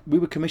 So we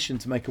were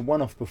commissioned to make a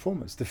one-off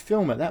performance. The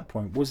film at that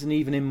point wasn't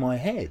even in my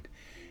head.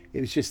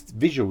 It was just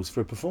visuals for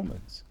a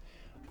performance.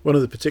 One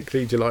of the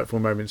particularly delightful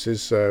moments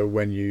is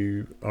when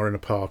you are in a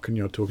park and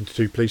you're talking to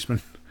two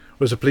policemen.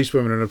 There's a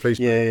policewoman and a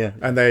policeman. Yeah.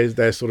 And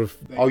they're sort of...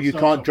 Oh, you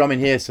can't drum in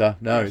here, sir.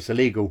 No, it's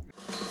illegal.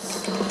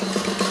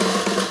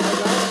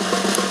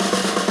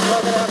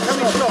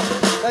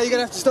 No, you're going to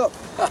have to stop.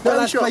 Not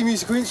allowed to play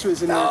musical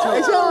instruments in there at all.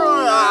 It's all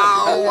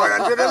right.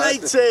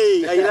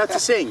 180. Are you allowed to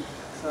sing?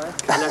 Sorry? Are you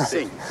allowed to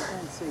sing?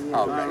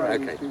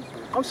 Okay.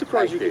 I'm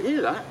surprised you could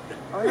hear that.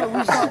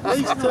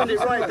 He's turned it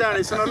right down.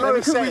 It's on a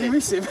lower setting. Really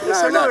miss him.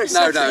 It's a lower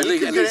setting. No,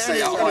 leave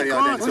say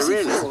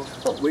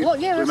Really. What?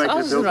 Yeah, I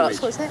was going to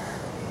ask. What's that?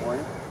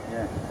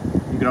 Yeah.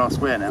 You can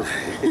ask where now?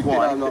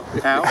 Why? No,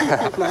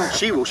 How?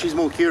 She will. She's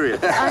more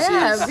curious. I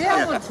am. Yeah,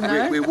 I want to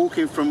know. We're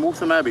walking from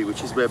Waltham Abbey,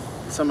 which is where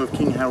some of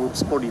King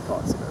Harold's body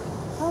parts are buried.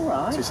 All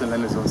right. To St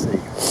Leonard's on Sea.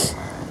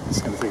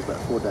 It's going to take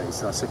about 4 days.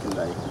 It's our second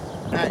day.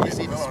 You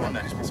see this one?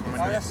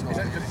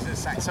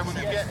 So when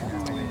you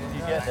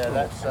get there,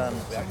 that's...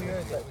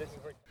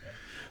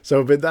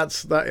 So, but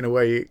that in a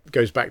way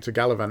goes back to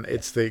Gallivant.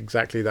 It's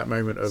exactly that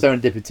moment of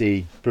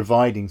serendipity,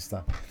 providing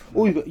stuff.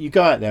 Or you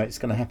go out there, it's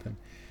going to happen.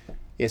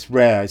 It's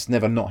rare. It's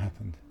never not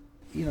happened.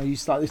 You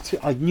start.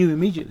 I knew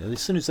immediately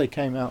as soon as they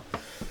came out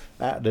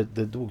the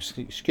door.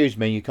 Excuse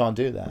me, you can't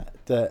do that.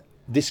 That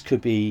this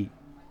could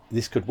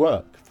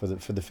work for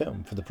the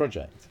film, for the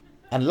project.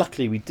 And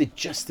luckily, we did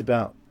just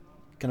about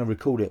kind of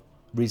record it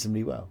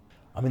reasonably well.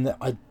 I mean,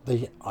 I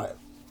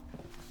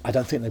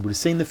don't think they would have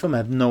seen the film. I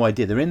have no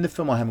idea. They're in the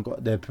film. I haven't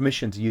got their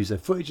permission to use their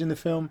footage in the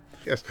film.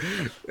 Yes,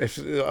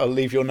 I'll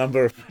leave your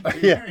number.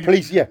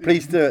 Please do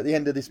at the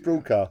end of this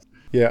broadcast.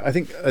 Yeah, I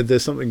think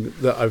there's something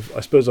that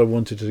I suppose I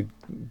wanted to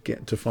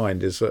get to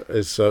find is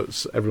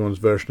everyone's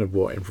version of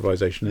what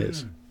improvisation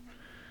is.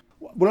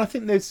 Well, I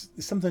think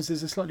sometimes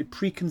there's a slightly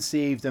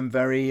preconceived and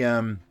very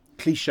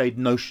cliched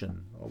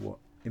notion of what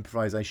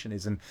improvisation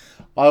is, and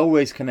I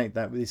always connect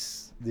that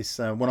with this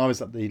when I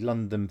was at the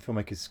London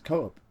Filmmakers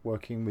Co-op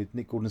working with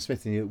Nick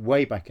Gordon-Smith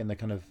way back in the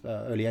kind of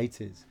early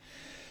 80s.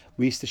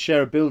 We used to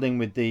share a building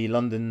with the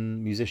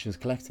London Musicians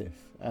Collective,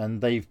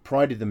 and they've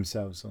prided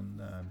themselves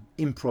on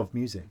improv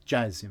music,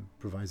 jazz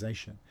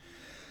improvisation,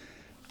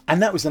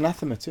 and that was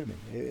anathema to me.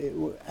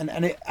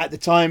 At the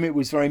time it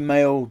was very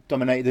male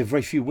dominated. There were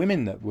very few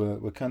women that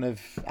were kind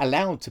of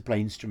allowed to play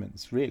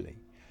instruments really,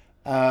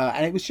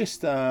 and it was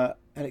just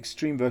an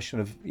extreme version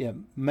of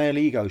male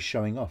ego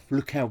showing off.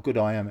 Look how good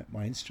I am at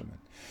my instrument.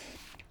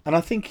 And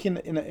I think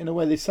in a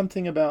way there's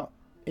something about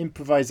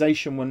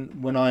improvisation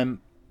when I'm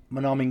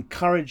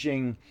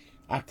encouraging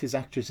actors,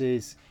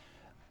 actresses,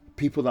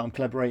 people that I'm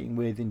collaborating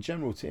with in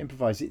general to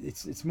improvise.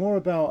 It's more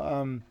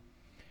about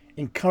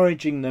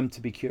encouraging them to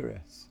be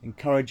curious,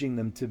 encouraging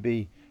them to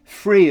be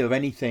free of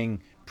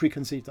anything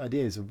preconceived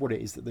ideas of what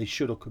it is that they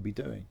should or could be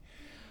doing.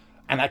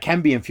 And that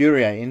can be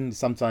infuriating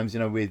sometimes,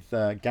 with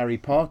Gary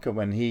Parker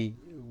when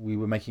we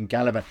were making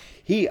Gallivant.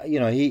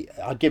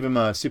 I'd give him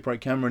a Super 8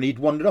 camera and he'd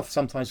wandered off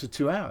sometimes for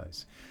 2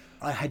 hours.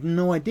 I had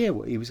no idea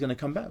what he was going to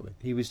come back with.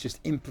 He was just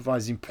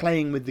improvising,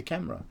 playing with the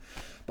camera.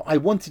 But I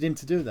wanted him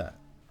to do that.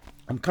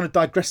 I'm kind of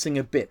digressing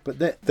a bit, but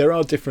there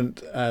are different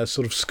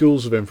sort of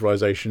schools of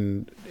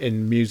improvisation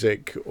in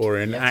music or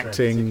in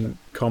acting,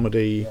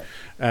 comedy,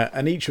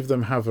 and each of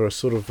them have a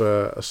sort of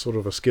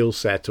a skill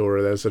set,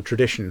 or there's a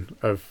tradition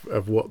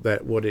of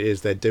what it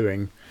is they're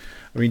doing.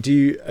 I mean,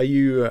 are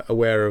you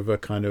aware of a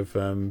kind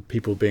of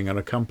people being an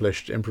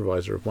accomplished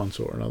improviser of one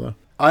sort or another?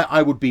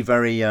 I would be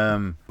very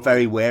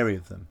very wary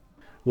of them.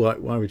 Why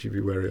would you be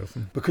wary of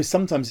them? Because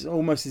sometimes it's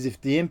almost as if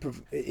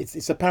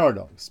it's a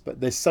paradox,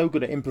 but they're so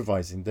good at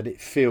improvising that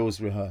it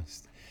feels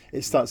rehearsed.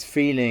 It starts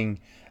feeling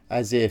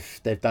as if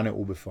they've done it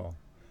all before,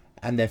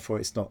 and therefore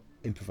it's not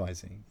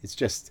improvising. It's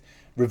just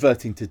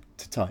reverting to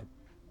type,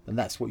 and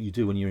that's what you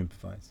do when you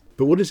improvise.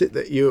 But what is it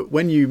that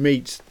when you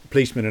meet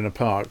policemen in a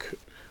park,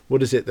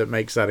 what is it that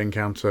makes that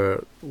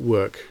encounter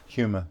work?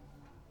 Humour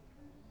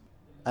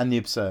and the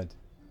absurd.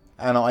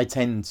 And I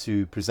tend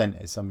to present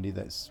it as somebody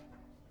that's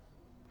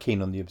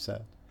keen on the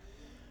absurd,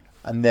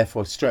 and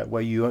therefore straight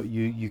away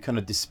you kind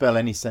of dispel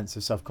any sense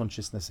of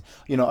self-consciousness.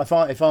 If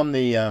I'm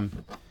the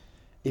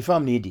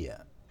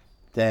idiot,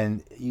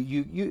 then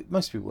you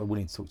most people are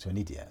willing to talk to an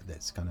idiot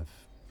that's kind of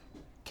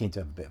keen to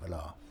have a bit of a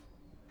laugh.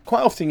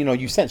 Quite often,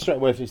 you sense straight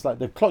away if it's like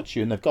they've clocked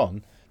you and they've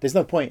gone. There's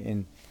no point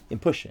in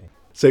pushing.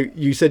 So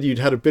you said you'd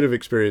had a bit of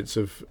experience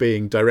of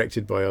being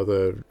directed by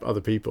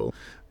other people,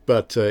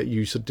 but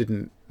you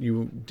didn't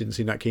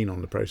seem that keen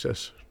on the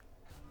process.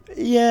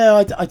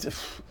 Yeah,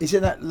 is it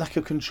that lack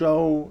of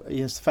control?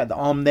 Yes, the fact that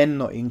I'm then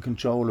not in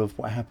control of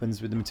what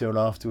happens with the material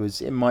afterwards.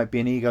 It might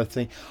be an ego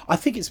thing. I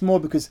think it's more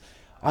because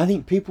I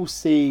think people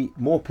see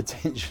more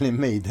potential in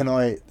me than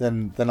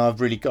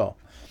I've really got,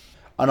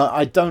 and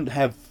I don't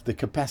have the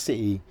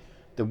capacity,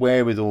 the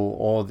wherewithal,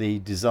 or the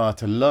desire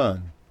to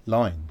learn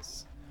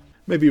lines.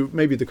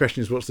 Maybe the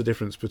question is, what's the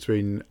difference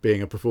between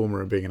being a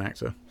performer and being an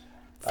actor?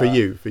 For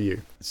you.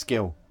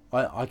 Skill.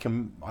 I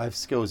have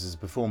skills as a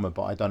performer,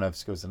 but I don't have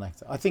skills as an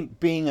actor. I think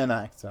being an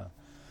actor,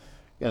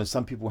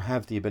 some people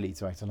have the ability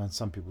to act and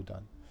some people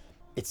don't.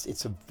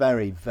 It's a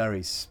very,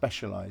 very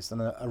specialised and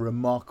a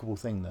remarkable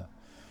thing that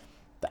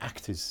the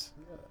actors,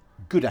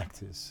 good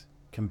actors,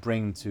 can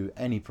bring to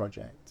any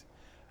project.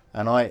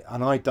 And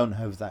I don't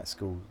have that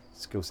skill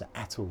set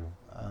at all.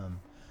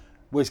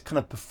 Whereas kind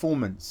of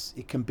performance,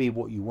 it can be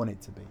what you want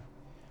it to be.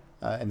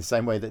 In the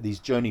same way that these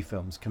journey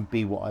films can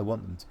be what I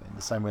want them to be. In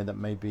the same way that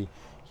maybe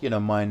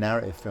my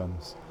narrative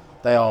films,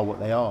 they are what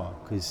they are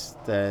because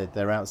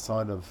they're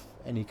outside of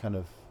any kind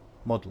of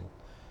model,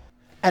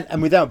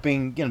 and without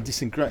being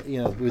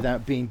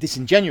without being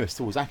disingenuous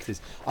towards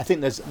actors, I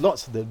think there's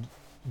lots of the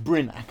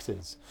brilliant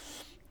actors.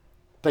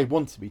 They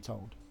want to be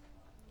told.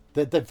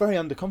 They're very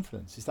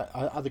underconfident. It's that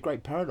other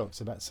great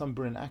paradox about some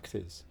brilliant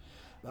actors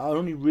are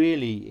only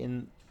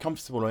really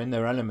comfortable or in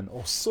their element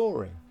or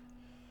soaring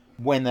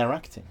when they're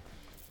acting.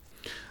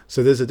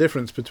 So there's a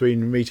difference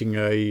between meeting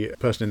a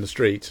person in the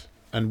street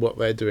and what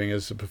they're doing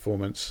as a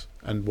performance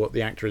and what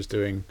the actor is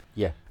doing.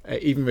 Yeah.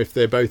 Even if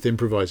they're both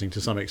improvising to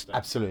some extent.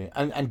 Absolutely.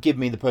 And give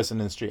me the person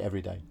in the street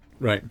every day.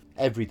 Right.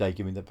 Every day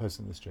give me the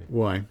person in the street.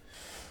 Why?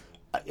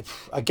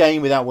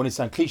 Again, without wanting to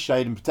sound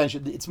cliched and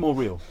pretentious, it's more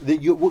real.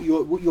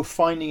 What you're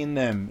finding in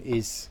them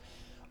is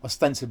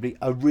ostensibly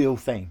a real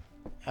thing.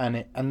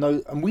 And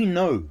we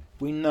know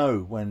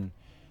when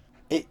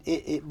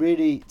it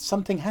really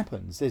something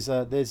happens. There's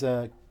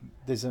a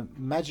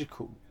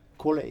magical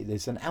quality,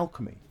 there's an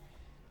alchemy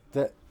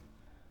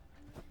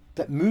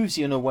that moves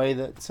you in a way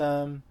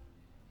that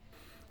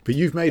but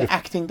you've made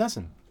acting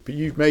doesn't. But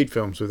you've made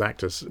films with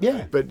actors.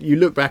 Yeah. But you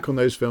look back on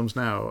those films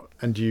now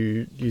and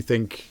you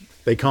think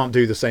they can't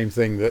do the same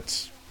thing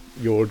that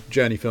your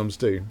journey films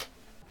do.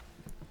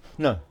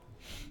 No.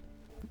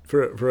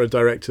 For a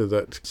director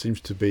that seems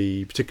to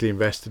be particularly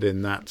invested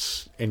in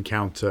that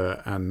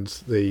encounter and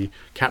the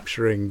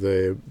capturing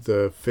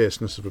the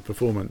fierceness of a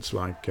performance,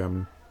 like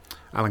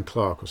Alan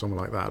Clark or someone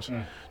like that,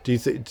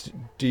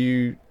 do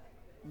you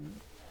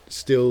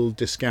still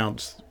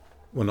discount?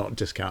 Well, not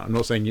discount. I'm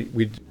not saying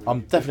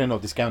I'm definitely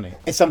not discounting.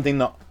 It's something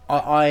that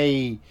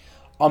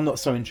I'm not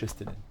so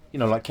interested in.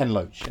 Like Ken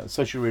Loach,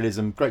 social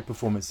realism, great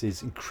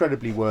performances,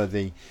 incredibly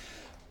worthy.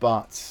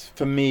 But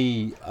for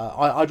me,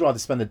 I'd rather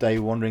spend the day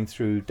wandering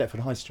through Deptford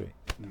High Street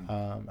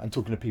and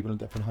talking to people in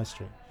Deptford High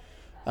Street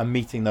and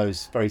meeting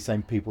those very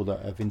same people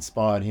that have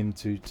inspired him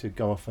to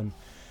go off and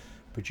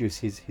produce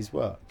his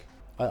work.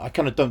 I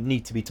kind of don't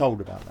need to be told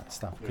about that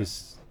stuff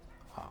because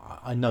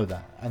I know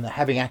that. And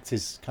having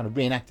actors kind of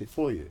reenact it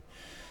for you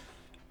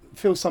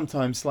feels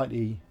sometimes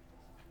slightly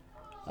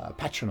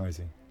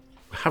patronising.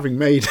 having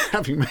made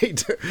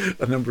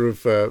a number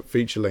of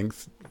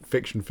feature-length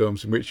fiction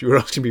films in which you were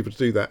asking people to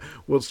do that,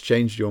 what's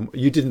changed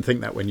you didn't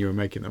think that when you were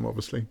making them,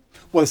 obviously.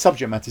 Well, the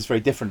subject matter is very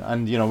different,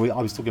 and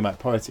I was talking about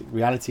poetic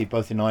reality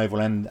both in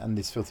Ivul and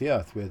This Filthy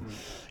Earth. With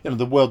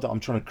the world that I'm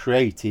trying to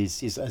create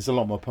is a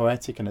lot more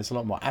poetic, and it's a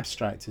lot more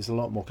abstract. It's a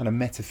lot more kind of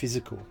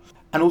metaphysical,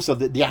 and also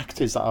the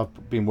actors that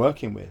I've been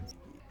working with,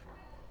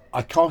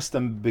 I cast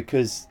them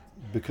because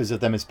of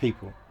them as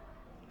people.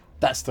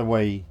 That's the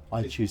way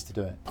I choose to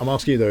do it. I'm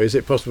asking you though, is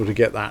it possible to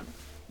get that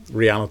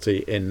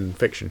reality in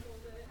fiction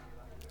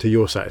to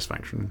your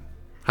satisfaction,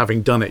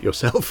 having done it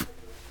yourself?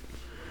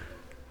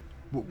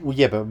 Well,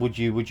 yeah, but would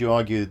you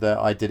argue that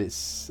I did it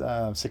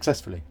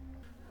successfully?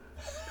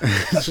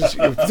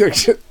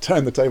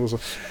 Turn the tables.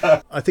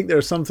 I think there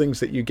are some things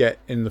that you get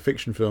in the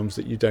fiction films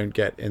that you don't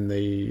get in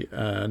the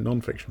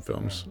non-fiction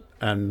films,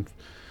 and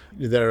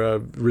there are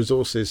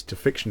resources to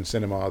fiction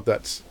cinema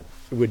that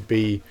would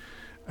be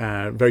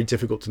very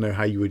difficult to know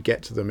how you would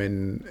get to them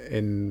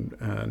in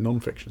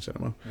non-fiction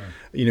cinema.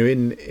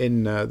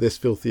 In This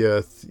Filthy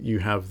Earth, you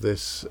have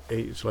this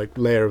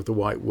Lair of the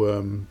White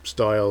Worm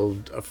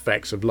styled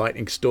effects of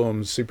lightning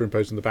storms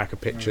superimposed on the back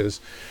of pictures.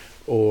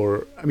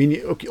 Or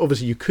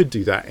obviously you could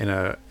do that in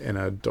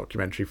a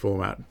documentary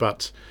format,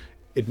 but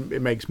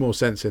it makes more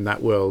sense in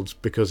that world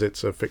because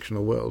it's a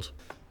fictional world.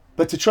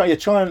 But to try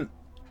and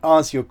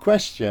answer your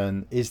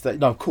question is that,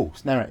 no, of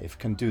course, narrative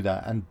can do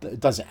that, and it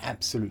does it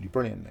absolutely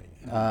brilliantly.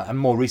 And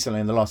more recently,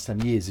 in the last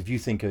 10 years, if you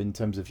think in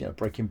terms of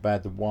Breaking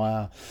Bad, The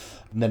Wire,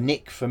 The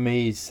Nick for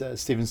me is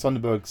Steven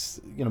Soderbergh's.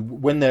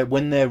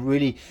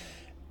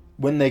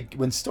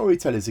 When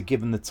storytellers are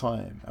given the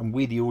time, and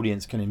we the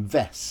audience can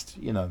invest,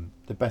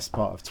 the best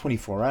part of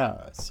 24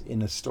 hours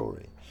in a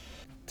story.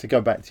 To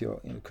go back to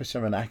your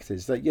question around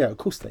actors, of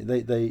course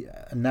they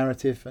a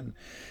narrative, and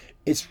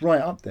it's right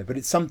up there, but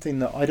it's something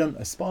that I don't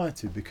aspire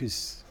to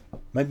because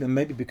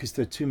maybe because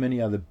there are too many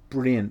other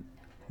brilliant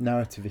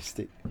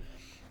narrativistic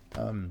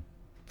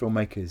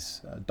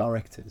filmmakers,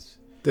 directors.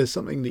 There's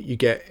something that you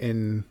get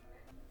in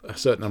a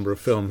certain number of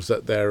films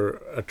that they're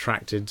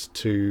attracted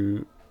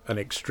to an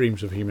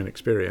extremes of human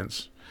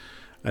experience,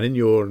 and in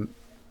your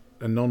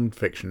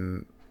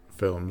non-fiction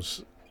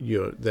films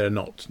they're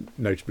not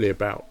notably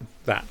about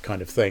that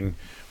kind of thing,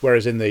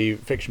 whereas in the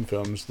fiction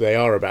films they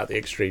are about the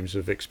extremes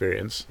of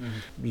experience.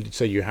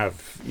 So you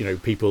have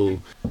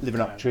people living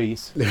up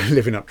trees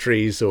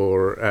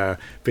or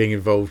being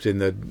involved in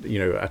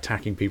the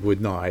attacking people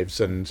with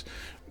knives, and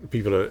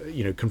people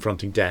are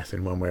confronting death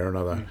in one way or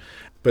another.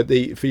 But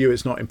for you,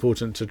 it's not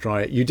important to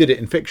try it. You did it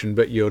in fiction,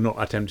 but you're not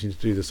attempting to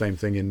do the same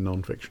thing in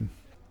non-fiction.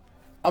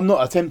 I'm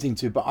not attempting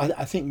to, but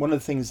I think one of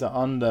the things that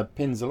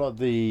underpins a lot of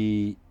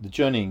the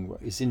journeying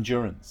is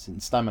endurance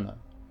and stamina.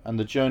 And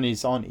the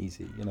journeys aren't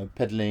easy,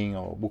 pedaling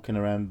or walking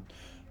around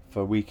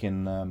for a week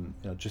in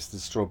just the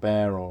straw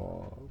bear,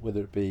 or whether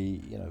it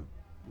be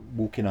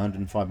walking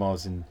 105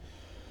 miles in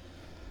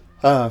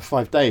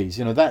 5 days.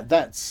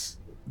 That's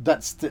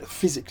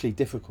physically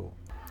difficult.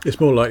 It's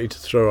more likely to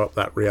throw up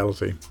that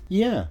reality.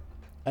 Yeah,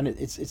 and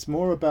it's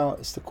more about,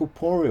 it's the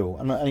corporeal,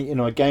 and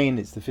again,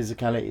 it's the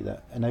physicality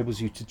that enables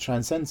you to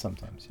transcend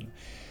sometimes.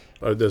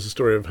 There's a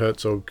story of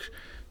Herzog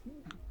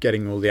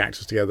getting all the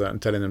actors together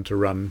and telling them to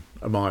run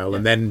a mile,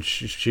 and then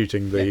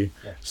shooting the.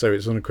 Yeah. So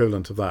it's an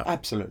equivalent of that.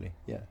 Absolutely,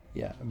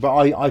 yeah. But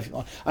I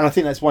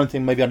think that's one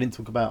thing maybe I didn't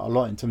talk about a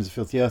lot in terms of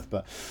Filthy Earth,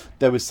 but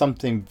there was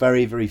something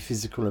very, very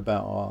physical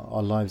about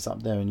our lives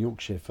up there in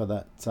Yorkshire for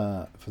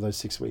those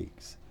 6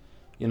 weeks.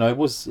 It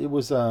was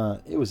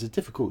a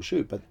difficult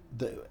shoot, but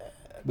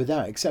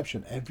without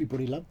exception,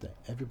 everybody loved it.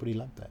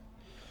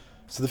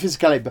 So the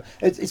physicality, but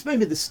it's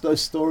maybe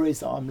those stories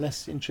that I'm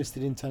less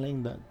interested in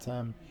telling,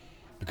 that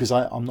because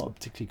I'm not a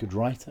particularly good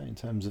writer in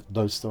terms of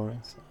those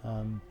stories.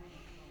 And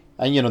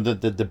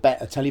the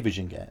better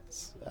television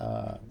gets,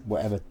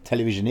 whatever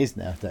television is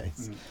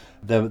nowadays,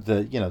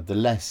 the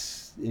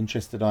less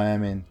interested I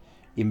am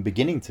in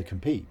beginning to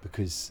compete,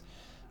 because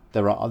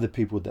there are other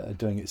people that are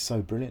doing it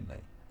so brilliantly.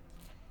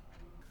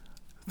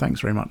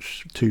 Thanks very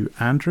much to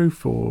Andrew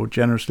for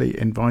generously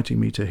inviting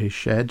me to his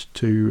shed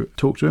to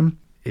talk to him.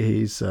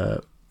 His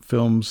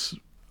films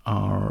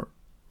are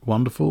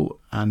wonderful,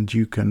 and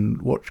you can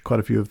watch quite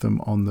a few of them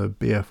on the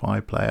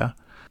BFI player.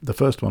 The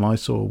first one I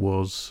saw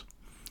was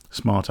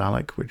Smart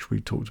Alec, which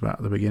we talked about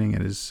at the beginning.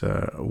 It is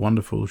a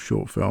wonderful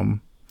short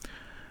film,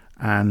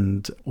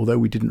 and although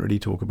we didn't really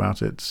talk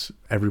about it,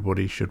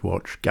 everybody should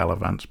watch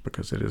Gallivant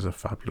because it is a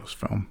fabulous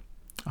film.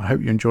 I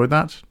hope you enjoyed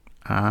that,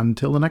 and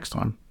until the next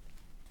time.